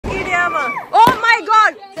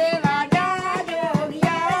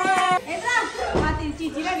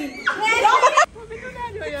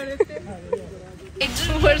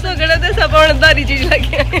तो गलत है सब धारी चीज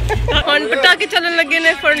लगे हम पटाखे चलन लगे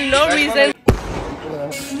ने for no reason.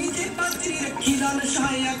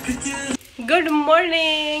 Good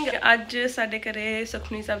morning. अज साडे घरे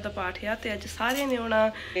सुखमनी साहब दा पाठ है ते अज सारे ने आना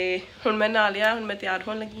ते हुण मैं नहा लिया, हुण मैं तैयार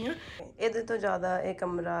होने लगी हाँ। इहदे तो ज़्यादा ये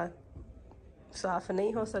कमरा साफ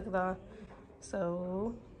नहीं हो सकता। So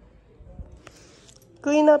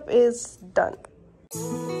clean up is done.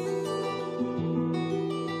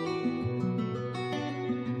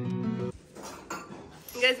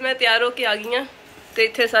 Guys मैं तैयार होके आ गई हाँ ते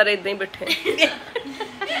इत्थे सारे इदां ही बैठे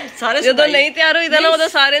सारे जो नहीं तैयार होईदा ना उदों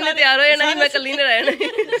सारे ने तैयार हो जाना, मैं कल्ली ने रहना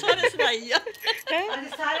सारे सफाई आ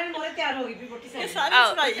सारे मोरे तैयार हो गई भी बोटी सारे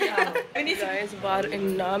सफाई आ। गाइस बाहर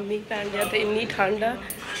इन्ना मींह पैन गया ते इन्नी ठंड आ।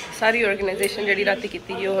 सारी ऑर्गेनाइजेशन जिहड़ी राती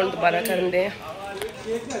कीती ही हुण दोबारा करन दे आ।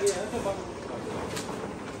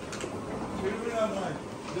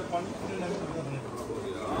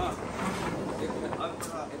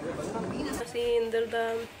 ਅਸੀਂ ਇੰਦਰ ਦਾ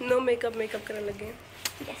नो मेकअप ਕਰਨ ਲੱਗੇ ਹਾਂ।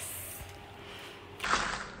 ਯੈਸ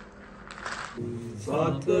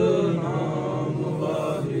ਸਤਨਾਮ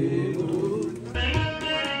ਵਾਹਿਗੁਰੂ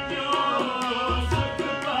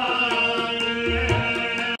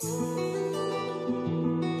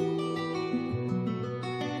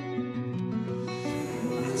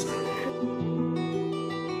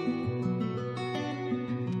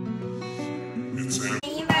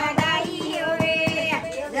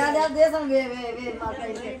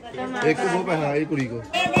एक वो पहना है कुड़ी को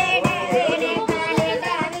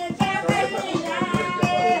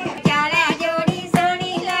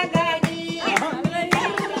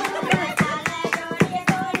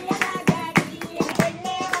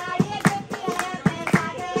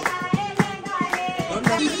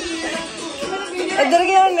इधर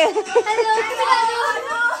गया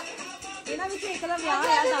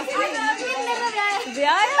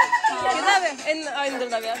इंदर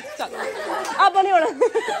का ब्याह चल आप नहीं होना।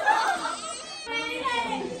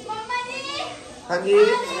 हाँ जी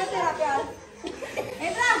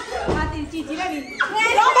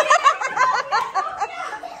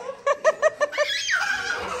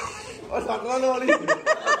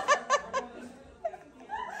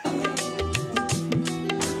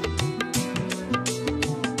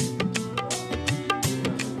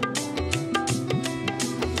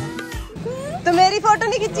तो मेरी फोटो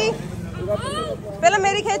नहीं खिंची, पहले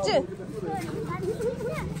मेरी खिंच।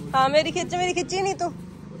 हाँ मेरी खिंची नहीं तू।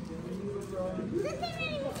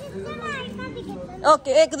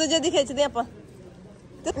 ओके एक दूजे दी खिंचदे आपां।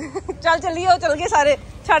 चल चलिए चल गए सारे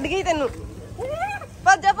छड़ गई तेनू।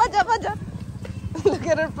 भज्जा भज्जा भज्जा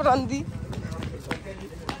लगे परांदी।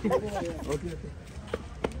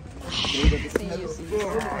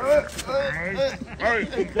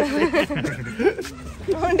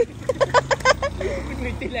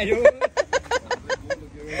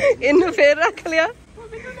 इन्नू फिर रख लिया।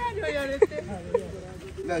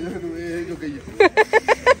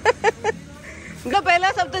 पहला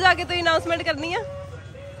सब तो जाके तो अनाउंसमेंट करनी है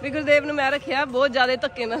भी गुरदेव ने मैं रखिया बहुत ज्यादा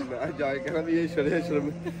धक्के ना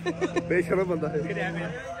बेशरम बंदा है।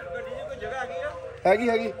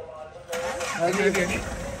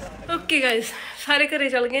 ओके गाइस सारे घरे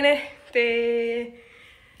चल गए ने ते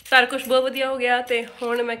सारा कुछ बहुत वधिया हो गया ते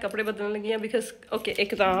हुण मैं कपड़े बदलने लगी हाँ बिकॉज ओके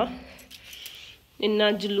एक तो इन्ना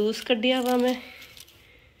जलूस कढ़िया वा मैं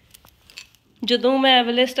जदों मैं ए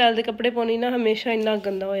वाले स्टाइल के कपड़े पाउनी ना हमेशा इन्ना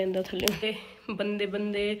गंदा हो जाता थल्ले। बंदे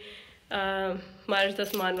बंदे मार्च का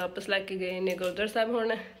समान वापस लैके गए ने गुरुद्वारा साहब हुण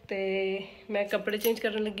ते मैं कपड़े चेंज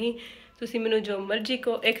करन लगी। तुसी मैनू जो मर्जी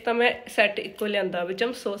को एक तो मैं सैट इक्को लिया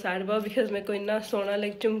विचम सो सैड वा बिकॉज मेरे को इन्ना सोहना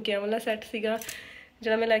लाइक झुमकियां वाला सैट सीगा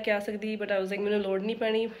जो मैं लैके आ सकती बट आई वाज लाइक मैनू लोड़ नहीं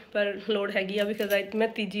पैनी पर लोड़ हैगी आ बिकॉज आई मैं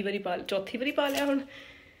तीजी बारी चौथी बारी पा लिया हुण।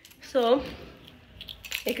 सो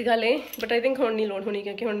एक गल है बट आई थिंक हुण नहीं लोड़ होनी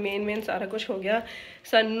क्योंकि हुण मेन सारा कुछ हो गया।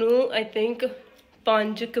 सानू आई थिंक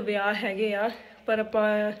 5 विआह हैगे आ पर आपां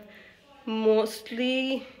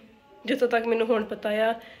मोस्टली जितों तक मैनू हुण पता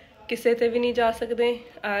आ किसी ते भी नहीं जा सकते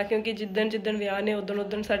क्योंकि जिदन विआह ने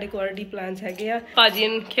उदन साढ़े को ऑलरेडी प्लान्स हैगे आ। भाजी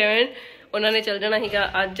खेवन उन्होंने चल जाना सीगा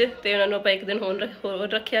अज तो उन्होंने आप एक दिन होर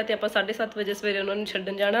रखिया तो आप 7:30 बजे सवेरे उन्होंने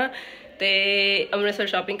छड्डन जाना तो अमृतसर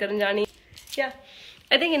शॉपिंग करन जानी। क्या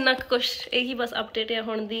आई थिंक इन्ना कुछ यही बस अपडेट है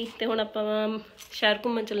हुण दी ते हुण आपां शहर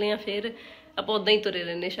घूमन चले हैं फिर आप उदा ही तुरे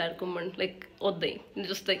रहने शहर घूमन लाइक उदा ही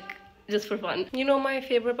just for fun. You know my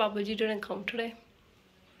favorite Babaji didn't come today.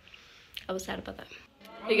 I was sad about that.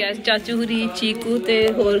 Hey guys, चाचू हुरी चीकू ते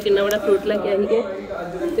होर कितना बड़ा फ्रूट लेके आई है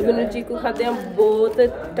ते मैंने चीकू खाते हैं बहुत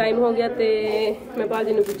टाइम हो गया ते मैं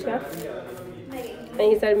भाजी ने पूछा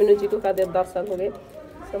अहीं साइड मैंने चीकू खाते 10 साल हो गए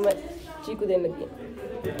तो मैं चीकू देने लगी।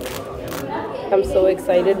 I'm so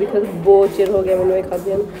excited because बहुत चिर हो गया मैंने ये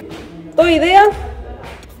खाते हैं। तो इधर यार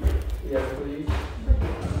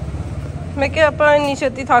मैं क्या ਆਪਾਂ ਇੰਨੀ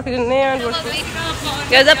ਛੇਤੀ ਥੱਕ ਜੰਨੇ ਆ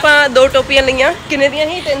ਗਾਇਜ਼ ਆਪਾਂ 2 ਟੋਪੀਆਂ ਲਈਆਂ ਕਿੰਨੇ ਦੀਆਂ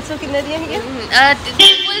ਸੀ 300 ਕਿੰਨੇ ਦੀਆਂ ਸੀਗੀਆਂ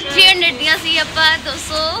ਫੁੱਲ 300 ਦੀਆਂ ਸੀ ਆਪਾਂ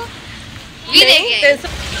 220 ਦੇ ਕੇ ਆਏ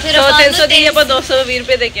ਫਿਰ 300 ਦੀ ਆਪਾਂ 220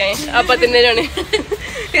 ਰੁਪਏ ਦੇ ਕੇ ਆਏ ਆਪਾਂ ਤਿੰਨੇ ਜਣੇ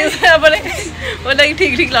ਇਸ ਆਪਣੇ ਉਹ ਲਈ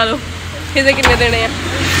ਠੀਕ ਠੀਕ ਲਾ ਲਓ ਇਹਦੇ ਕਿੰਨੇ ਦੇਣੇ ਆ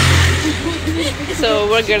so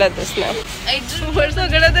we're good at this now we're so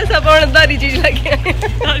good at this ਆਪਾਂ ਹੁਣ ਧਾਰੀ ਚੀਜ਼ ਲੈ ਕੇ ਆਏ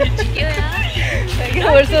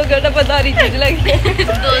we're so good ਆਪਾਂ ਧਾਰੀ ਚੀਜ਼ ਲੈ ਕੇ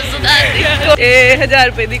 200 ਦਾ ਇਹ 1000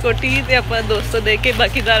 ਰੁਪਏ ਦੀ ਕੋਟੀ ਤੇ ਆਪਾਂ 200 ਦੇ ਕੇ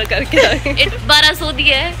ਬਾਕੀ ਦਾਲ ਕਰਕੇ ਆਏ 1200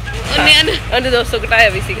 ਦੀ ਹੈ ਉਹਨੇ 200 ਘਟਾਇਆ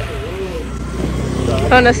ਵੀ ਸੀਗਾ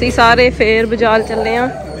ਹੁਣ ਅਸੀਂ ਸਾਰੇ ਫੇਰ ਬਾਜ਼ਾਰ ਚੱਲੇ ਆ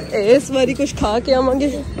ਇਸ ਵਾਰੀ ਕੁਝ ਖਾ ਕੇ ਆਵਾਂਗੇ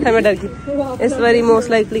ਹੈ ਮੈਂ ਡਰ ਗਈ ਇਸ ਵਾਰੀ ਮੋਸਟ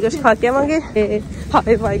ਲਾਈਕਲੀ ਕੁਝ ਖਾ ਕੇ ਆਵਾਂਗੇ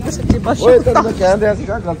ਹਾਏ ਵਾਹਿਗੁਰੂ ਸੱਚੇ ਪਾਤਸ਼ਾਹ ਓਏ ਤੈਨੂੰ ਮੈਂ ਕਹਿ ਰਿਹਾ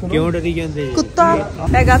ਸੀਗਾ ਗੱਲ ਸੁਣ ਕਿਉਂ ਡਰੀ ਜਾਂਦੇ ਕੁੱਤਾ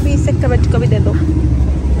ਹੈਗਾ ਪੀਸ ਇੱਕ ਵਿੱਚ ਕੋ ਵੀ ਦੇ ਦੋ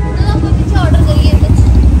ਆਪਾਂ ਪਿੱਛੇ ਆਰਡਰ ਕਰੀਏ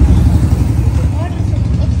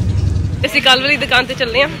ਅਸੀਂ ਕੱਲ ਵਾਲੀ ਦੁਕਾਨ ਤੇ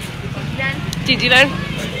ਚੱਲੇ ਆ ਚੀਜੀ ਲੈਂਡ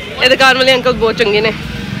ਇਹ ਦੁਕਾਨ ਵਾਲੇ ਅੰਕਲ ਬਹੁਤ ਚੰਗੇ ਨੇ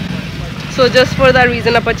ਸੋ ਜਸਟ ਫॉर दैट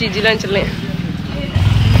ਰੀਜ਼ਨ ਆਪਾਂ ਚੀਜੀ ਲੈਂਡ ਚੱਲੇ ਆ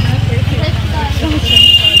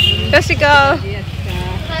ਸਤਿ ਸ਼੍ਰੀ ਅਕਾਲ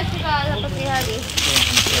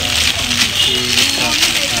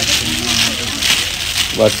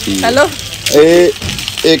बस ठीक हेलो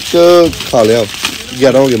एक खा लिया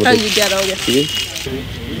 11 हो गया मतलब हाँ जी 11 हो गया ठीक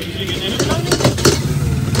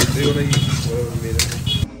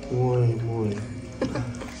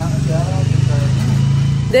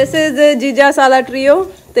दिस इज जीजा साला ट्रियो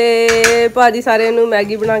ते भाजी सारे नू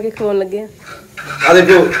मैगी बना के खवाउण लगे आ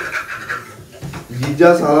देखो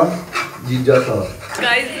जीजा साला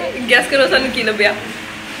गाइस गैस करो सानू की लभ्या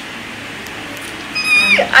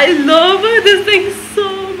I love this thing so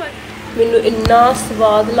much ਮੈਨੂੰ ਇੰਨਾ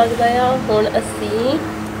ਸਵਾਦ ਲੱਗਦਾ ਆ ਹੁਣ ਅਸੀਂ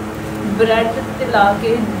ਬ੍ਰੈਡ ਤੇ ਲਾ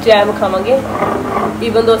ਕੇ ਜੈਮ ਖਾਵਾਂਗੇ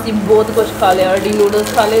ਈਵਨ ਦੋ ਅਸੀਂ ਬਹੁਤ ਕੁਝ ਖਾ ਲਿਆ ਡੀ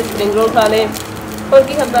ਨੂਡਲਸ ਖਾ ਲਏ ਸਪਰਿੰਗ ਰੋਲ ਖਾ ਲਏ ਹੋਰ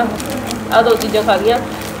ਕੀ ਖਾਦਾ ਆ 2 ਚੀਜ਼ਾਂ ਖਾ ਲਈਆਂ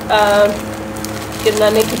ਕਿੰਨਾ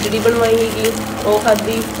ਨੇ ਖਿਚੜੀ ਬਣਵਾਈ ਸੀਗੀ ਉਹ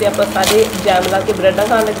ਖਾਦੀ ਤੇ ਆਪਾਂ ਸਾਰੇ ਜੈਮ ਲਾ ਕੇ ਬ੍ਰੈਡਾਂ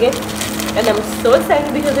ਖਾਣ ਲੱਗੇ and Aam so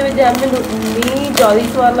excited because ਉਹਦੇ ਵਿੱਚ ਜੈਮ ਮੈਨੂੰ ਇੰਨੀ ਜ਼ਿਆਦਾ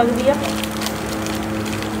ਸਵਾਦ ਲੱਗਦੀ ਆ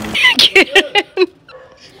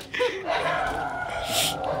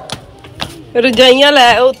ਰਜਾਈਆਂ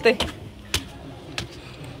ਲੈ ਉੱਤੇ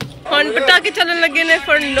ਹੁਣ ਪਟਾਕੇ ਚੱਲਣ ਲੱਗੇ ਨੇ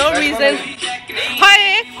ਫॉर नो ਰੀਜ਼ਨ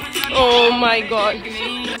ਹਾਏ ਓ ਮਾਈ ਗॉड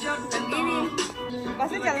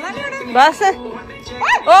ਬਸ ਚੱਲਣਾ ਨਹੀਂ ਹੁਣ ਬਸ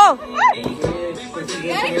ਓ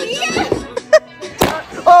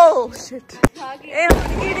ਓ ਸ਼ਿਟ ਇਹ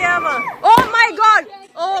ਕੀ ਰਿਹਾ ਵਾ ਓ ਮਾਈ god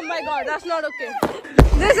that's not okay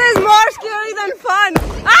this is more scary than fun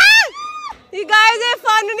you guys ਇਹ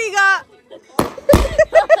fun ਨੀਗਾ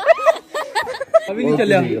अभी नहीं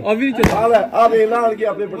चलिया अभी नहीं चलिया अब ऐलान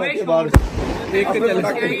किया अपने पटाखे बाहर देख के चल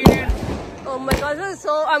oh my god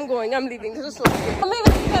so I'm going I'm leaving this is so mummy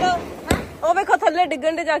wait करो ओ देखो थल्ले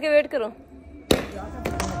डिगन दे जाके वेट करो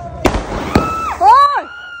ओए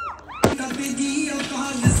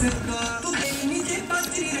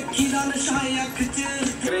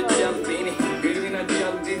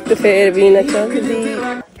तो फिर भी ना चलदी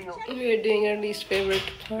we are doing our least favorite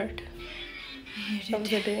part of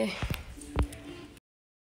the day.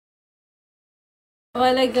 Oh,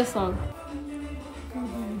 I like this song.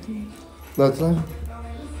 That's it.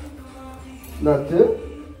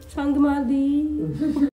 Sang Mardi.